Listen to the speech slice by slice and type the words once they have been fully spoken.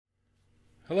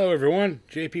Hello everyone,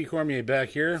 JP Cormier back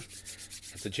here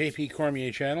at the JP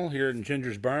Cormier channel here in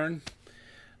Ginger's Barn.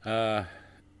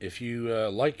 If you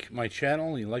like my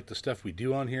channel, you like the stuff we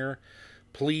do on here,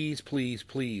 please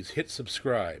hit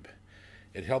subscribe.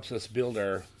 It helps us build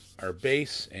our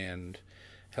base and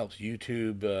helps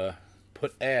YouTube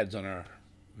put ads on our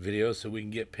videos so we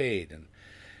can get paid. And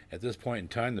at this point in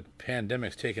time, the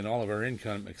pandemic's taken all of our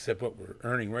income except what we're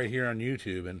earning right here on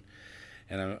YouTube, and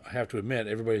I have to admit,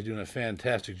 everybody's doing a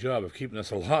fantastic job of keeping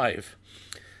us alive.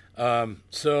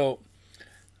 So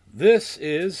this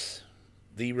is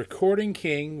the Recording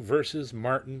King versus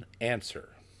Martin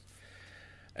answer.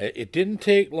 It didn't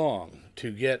take long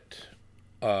to get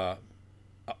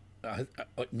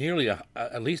nearly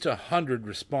at least 100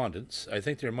 respondents. I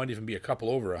think there might even be a couple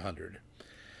over 100.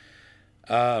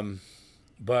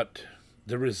 But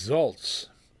the results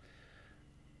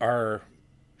are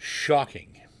shocking.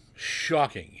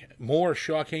 More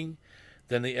shocking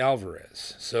than the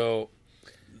Alvarez. So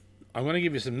I'm going to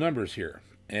give you some numbers here,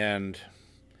 and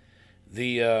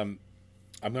I'm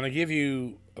going to give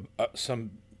you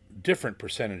some different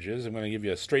percentages. I'm going to give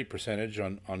you a straight percentage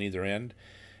on either end,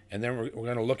 and then we're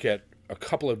going to look at a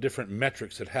couple of different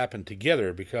metrics that happened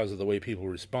together because of the way people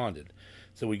responded.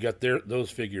 So we got those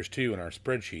figures too in our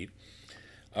spreadsheet.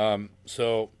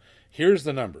 So here's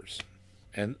the numbers,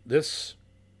 and this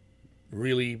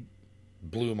really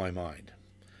blew my mind.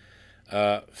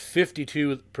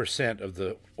 52% of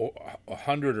the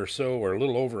 100 or so, or a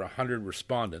little over 100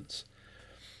 respondents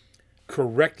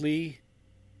correctly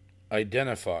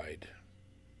identified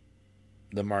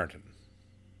the Martin.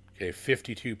 Okay,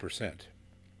 52%.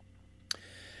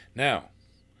 Now,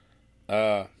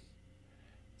 the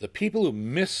people who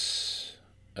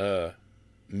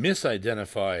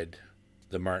misidentified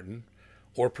the Martin,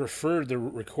 or preferred the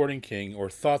Recording King, or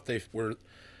thought they were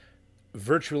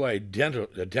virtually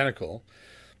identical.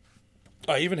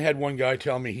 I even had one guy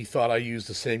tell me he thought I used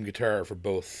the same guitar for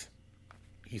both.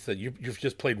 He said, you've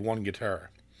just played one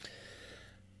guitar.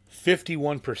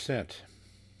 51%.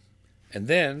 And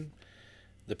then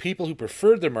the people who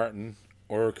preferred the Martin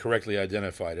or correctly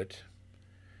identified it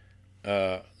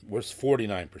was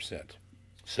 49%.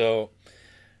 So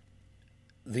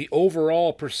the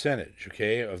overall percentage,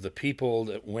 okay, of the people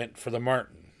that went for the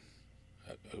Martin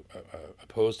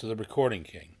opposed to the Recording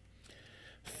King,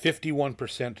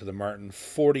 51% to the Martin,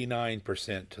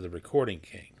 49% to the Recording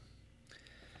King.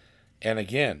 And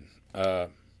again, 51%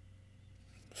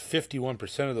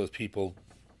 of those people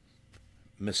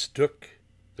mistook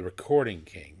the Recording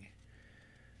King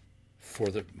for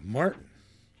the Martin.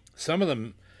 Some of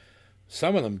them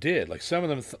did. Like some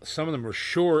of them were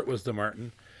sure it was the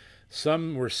Martin.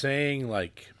 Some were saying,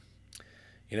 like,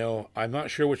 you know, I'm not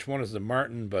sure which one is the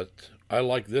Martin, but I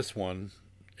like this one.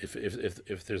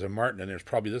 If there's a Martin, and there's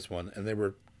probably this one, and they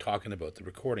were talking about the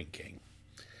Recording King.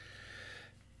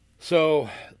 So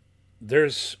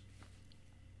it's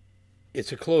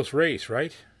a close race,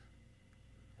 right?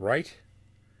 Right?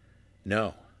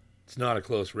 No, it's not a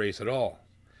close race at all.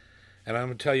 And I'm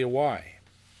going to tell you why.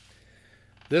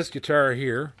 This guitar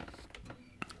here,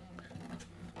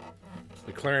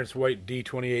 the Clarence White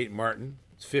D28 Martin,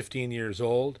 it's 15 years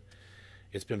old.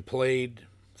 It's been played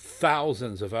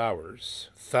thousands of hours.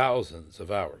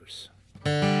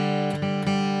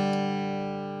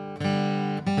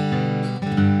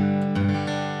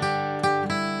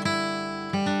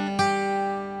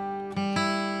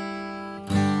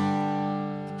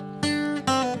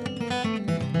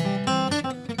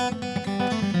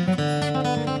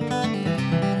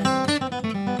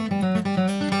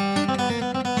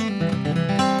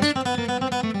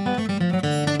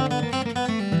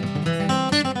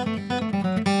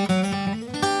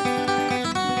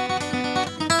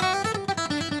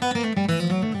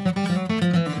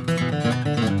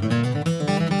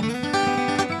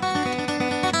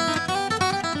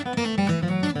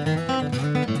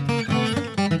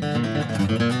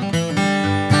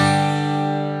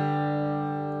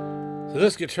 So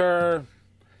this guitar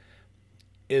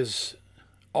is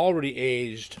already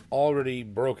aged, already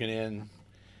broken in.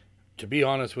 To be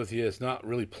honest with you, it's not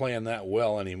really playing that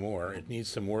well anymore. It needs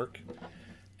some work.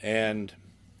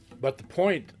 But the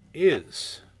point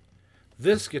is,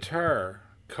 this guitar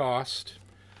cost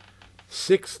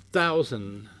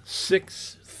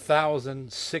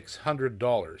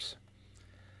 $6,600.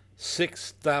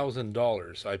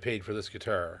 $6,000 I paid for this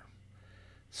guitar.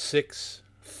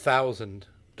 $6,000.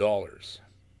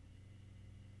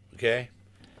 Okay?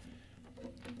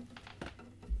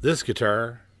 This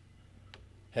guitar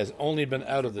has only been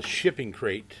out of the shipping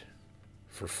crate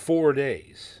for 4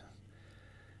 days,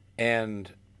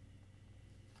 and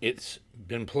it's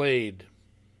been played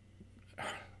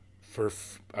for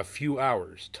a few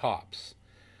hours tops.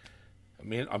 I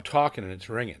mean, I'm talking and it's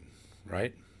ringing,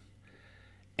 right?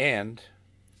 And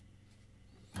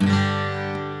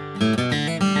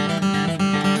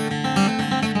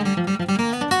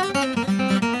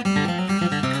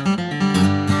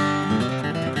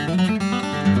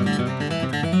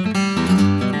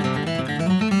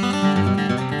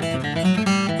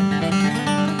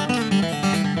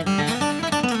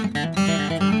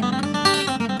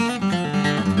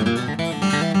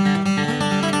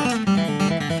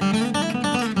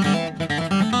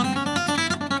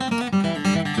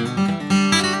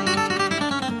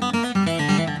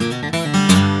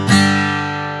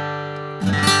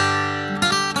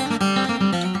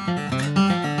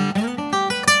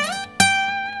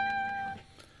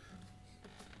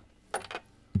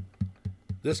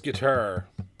this guitar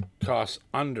costs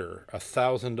under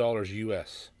 $1,000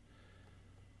 US.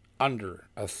 Under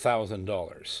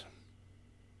 $1,000.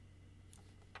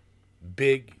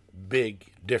 Big,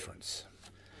 big difference.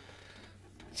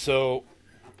 So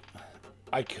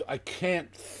I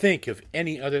can't think of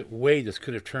any other way this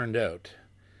could have turned out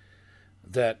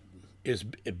that is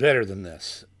better than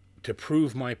this to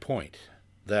prove my point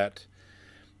that,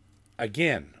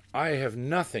 again, I have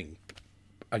nothing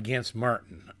against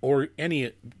Martin or any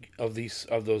of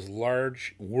those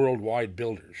large worldwide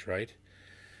builders, right?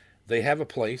 They have a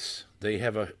place. They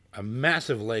have a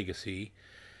massive legacy.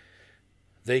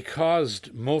 They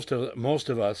caused most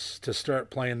of us to start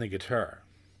playing the guitar,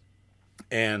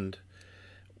 and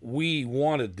we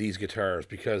wanted these guitars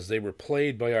because they were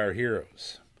played by our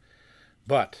heroes.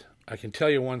 But I can tell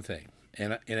you one thing,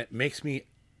 and it makes me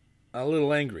a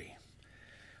little angry.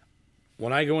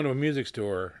 When I go into a music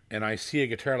store and I see a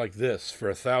guitar like this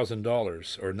for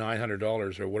 $1,000 or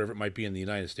 $900 or whatever it might be in the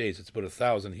United States, it's about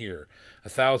 $1,000 here,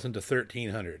 $1,000 to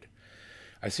 $1,300.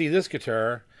 I see this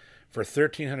guitar for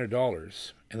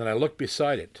 $1,300, and then I look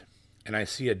beside it and I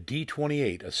see a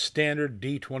D28, a standard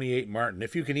D28 Martin,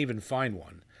 if you can even find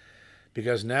one,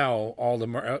 because now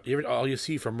all you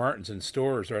see from Martins in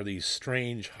stores are these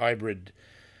strange hybrid,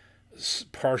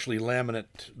 partially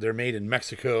laminate. They're made in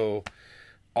Mexico.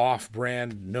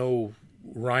 Off-brand, no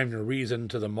rhyme or reason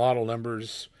to the model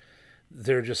numbers.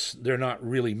 They're not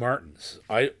really Martins.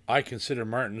 I consider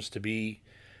Martins to be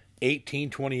 18,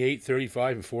 28,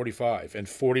 35, and 45, and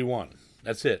 41.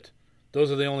 That's it. Those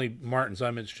are the only Martins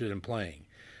I'm interested in playing.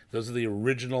 Those are the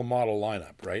original model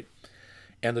lineup, right?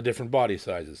 And the different body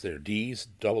sizes. They're Ds,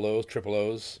 double O's, triple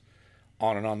O's,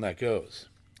 on and on that goes.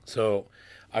 So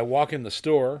I walk in the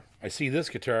store, I see this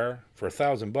guitar for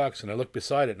 $1,000, and I look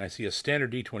beside it and I see a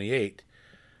standard D28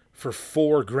 for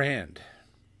 $4,000.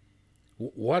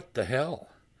 What the hell?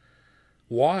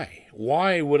 Why?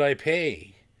 Why would I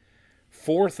pay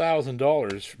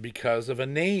 $4,000 because of a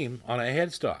name on a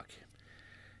headstock?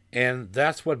 And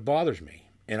that's what bothers me.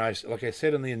 And like I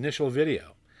said in the initial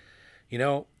video, you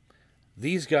know,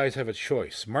 these guys have a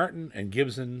choice. Martin and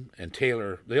Gibson and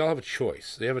Taylor, they all have a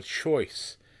choice. They have a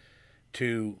choice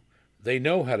they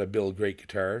know how to build great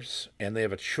guitars, and they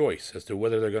have a choice as to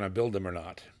whether they're going to build them or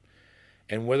not,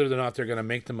 and whether or not they're going to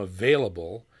make them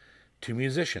available to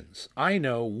musicians. I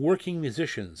know working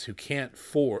musicians who can't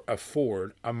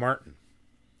afford a Martin.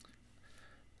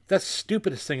 That's the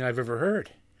stupidest thing I've ever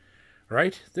heard,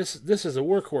 right? This is a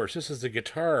workhorse. This is the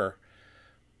guitar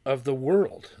of the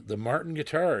world. The Martin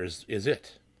guitar is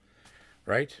it,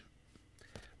 right?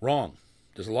 Wrong.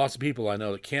 There's lots of people I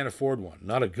know that can't afford one,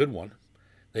 not a good one.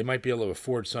 They might be able to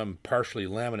afford some partially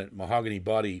laminate mahogany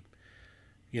body,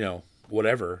 you know,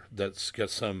 whatever, that's got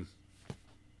some,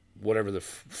 whatever the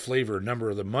flavor number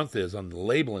of the month is on the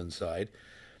label inside,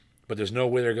 but there's no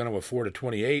way they're going to afford a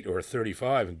 28 or a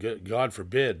 35, and God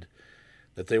forbid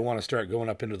that they want to start going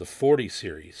up into the 40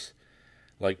 series.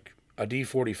 Like a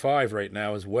D45 right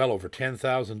now is well over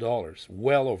 $10,000,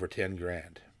 well over 10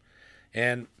 grand.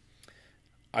 And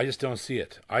I just don't see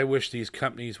it. I wish these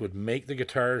companies would make the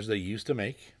guitars they used to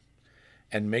make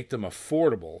and make them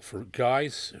affordable for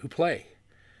guys who play.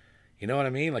 You know what I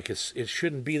mean? Like it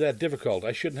shouldn't be that difficult.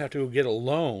 I shouldn't have to get a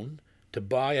loan to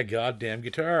buy a goddamn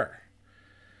guitar.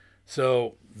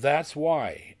 So that's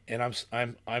why, and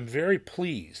I'm very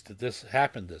pleased that this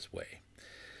happened this way.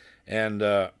 And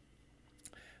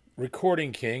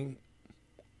Recording King,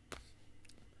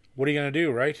 what are you gonna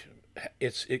do, right?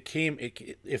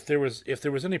 If there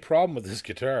was any problem with this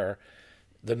guitar,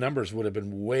 the numbers would have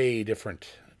been way different,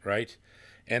 right?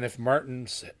 And if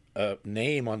Martin's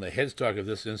name on the headstock of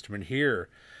this instrument here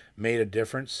made a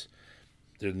difference,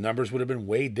 the numbers would have been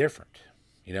way different,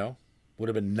 you know? Would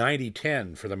have been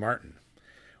 90-10 for the Martin,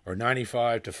 or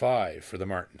 95-5 for the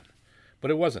Martin.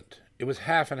 But it wasn't. It was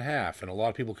half and half, and a lot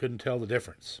of people couldn't tell the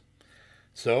difference.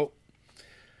 So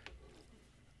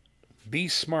be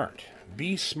smart.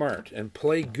 Be smart and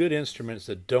play good instruments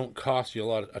that don't cost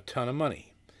you a ton of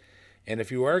money. And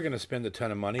if you are going to spend a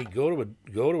ton of money, go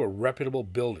to a reputable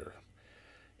builder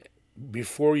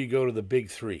before you go to the big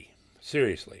three.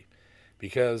 Seriously,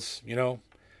 because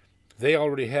they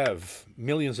already have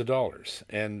millions of dollars,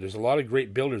 and there's a lot of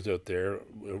great builders out there.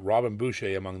 Robin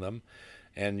Boucher among them,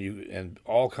 and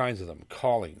all kinds of them.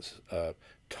 Collings,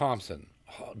 Thompson,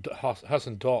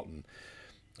 Husson Dalton,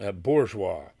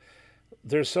 Bourgeois.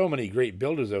 There's so many great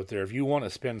builders out there. If you want to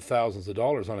spend thousands of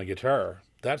dollars on a guitar,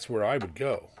 that's where I would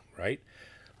go, right?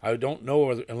 I don't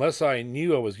know, unless I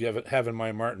knew I was having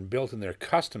my Martin built in their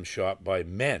custom shop by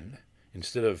men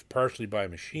instead of partially by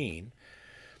machine.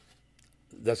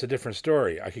 That's a different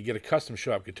story. I could get a custom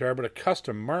shop guitar, but a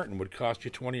custom Martin would cost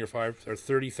you $20,000 or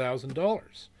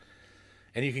 $30,000,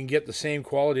 and you can get the same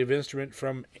quality of instrument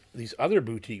from these other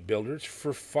boutique builders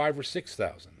for $5,000 or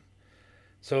 $6,000.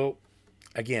 So,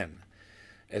 again,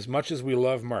 as much as we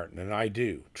love Martin, and I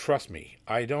do, trust me,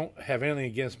 I don't have anything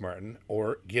against Martin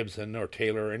or Gibson or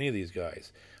Taylor or any of these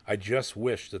guys. I just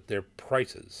wish that their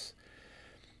prices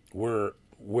were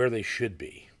where they should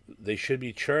be. They should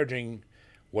be charging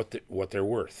what they're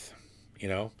worth,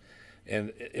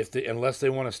 And unless they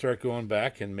want to start going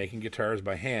back and making guitars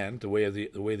by hand, the way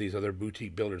these other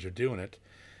boutique builders are doing it,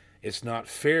 it's not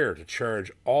fair to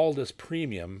charge all this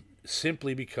premium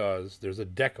simply because there's a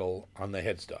decal on the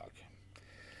headstock.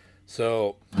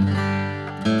 So, and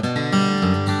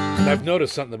I've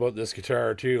noticed something about this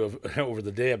guitar too. Over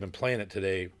the day I've been playing it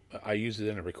today. I used it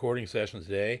in a recording session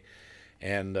today,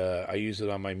 and I used it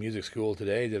on my music school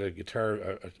today. Did a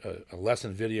guitar a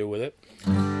lesson video with it,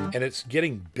 and it's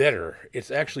getting better.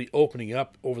 It's actually opening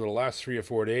up over the last 3 or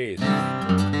 4 days.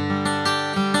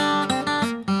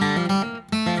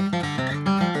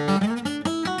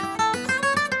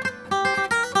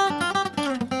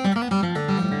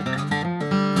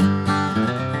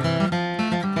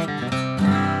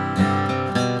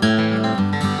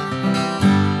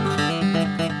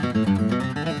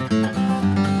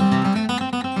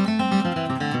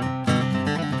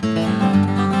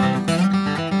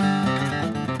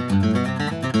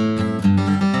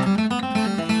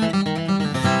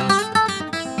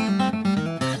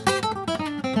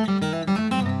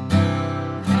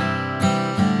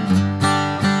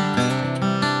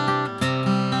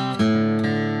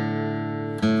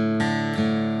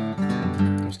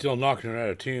 Still knocking it out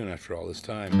of tune after all this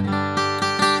time.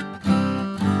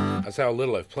 That's how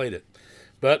little I've played it.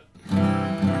 But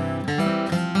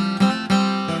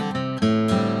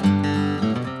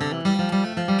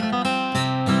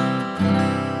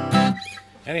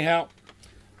anyhow,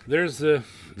 there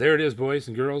it is, boys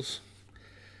and girls.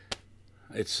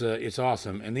 It's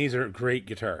awesome, and these are great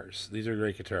guitars. These are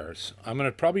great guitars. I'm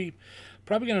gonna probably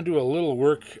gonna do a little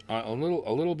work, a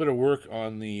little bit of work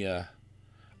on the.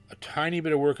 A tiny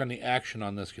bit of work on the action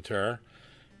on this guitar.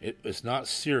 It's not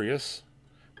serious,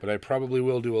 but I probably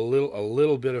will do a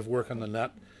little bit of work on the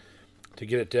nut to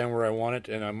get it down where I want it,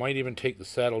 and I might even take the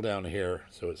saddle down here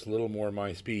so it's a little more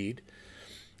my speed.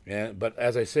 But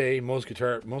as I say, most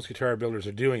guitar builders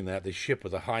are doing that. They ship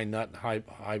with a high nut and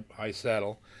high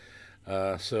saddle,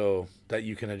 so that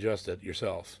you can adjust it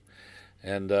yourself.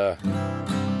 And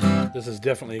this is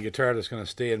definitely a guitar that's going to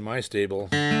stay in my stable.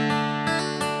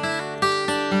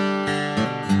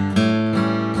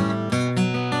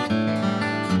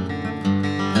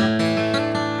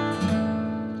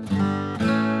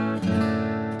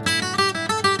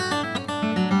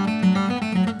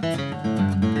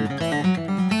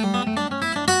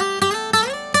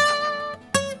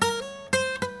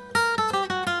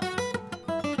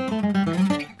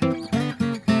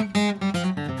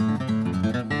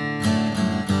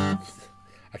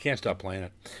 I can't stop playing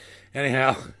it.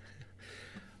 Anyhow,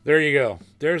 there you go.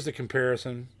 There's the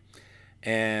comparison.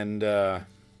 And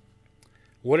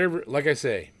whatever, like I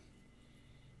say,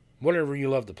 whatever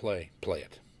you love to play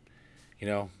it.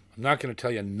 I'm not going to tell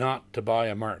you not to buy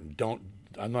a Martin.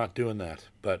 I'm not doing that.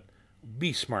 But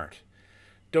be smart.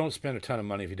 Don't spend a ton of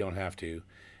money if you don't have to.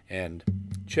 And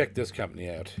check this company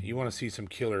out. You want to see some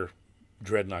killer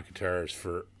dreadnought guitars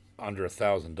for under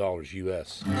 $1,000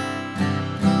 US.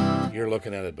 You're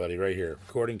looking at it, buddy, right here.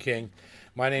 Recording King.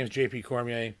 My name's JP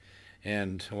Cormier,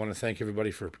 and I want to thank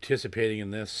everybody for participating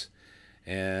in this.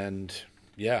 And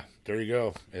yeah, there you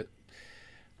go.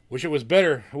 Wish it was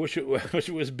better. I wish it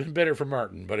was been better for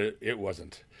Martin, but it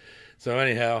wasn't. So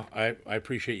anyhow, I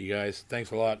appreciate you guys.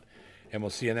 Thanks a lot, and we'll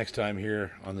see you next time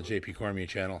here on the JP Cormier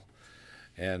channel.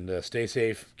 And stay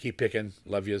safe. Keep picking.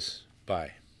 Love yous.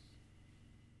 Bye.